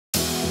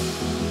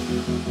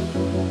The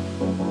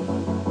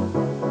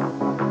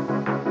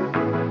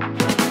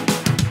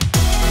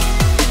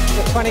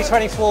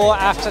 2024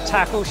 AFTA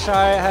Tackle Show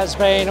has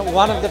been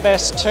one of the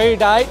best to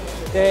date.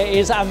 There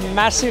is a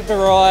massive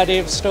variety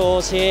of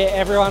stores here.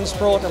 Everyone's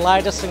brought the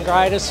latest and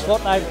greatest,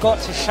 what they've got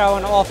to show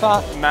and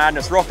offer.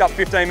 Madness. Rocked up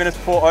 15 minutes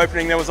before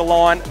opening. There was a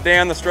line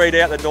down the street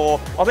out the door.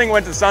 I think it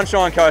went to the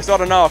Sunshine Coast, I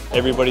don't know.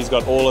 Everybody's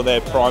got all of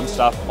their prime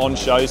stuff on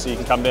show, so you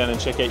can come down and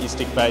check out your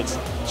stick baits,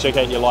 check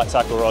out your light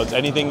tackle rods,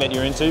 anything that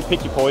you're into,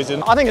 pick your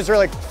poison. I think it's a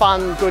really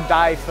fun, good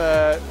day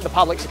for the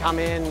public to come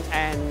in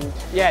and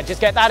yeah,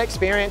 just get that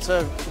experience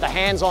of the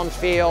hands-on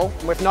feel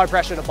with no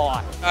pressure to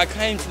buy. I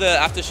came to the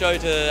AFTA show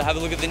to have a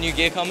look at the new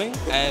gear coming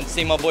and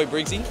see my boy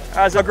Briggsy.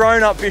 As a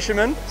grown-up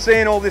fisherman,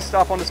 seeing all this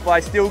stuff on display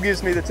still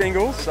gives me the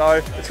tingles,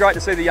 so it's great to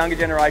see the younger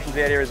generations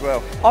out here as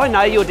well. I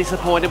know you're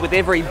disappointed with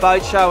every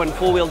boat show and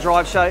four-wheel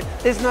drive show.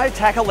 There's no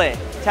tackle there.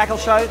 Tackle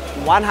show,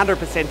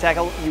 100%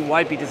 tackle, you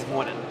won't be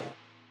disappointed.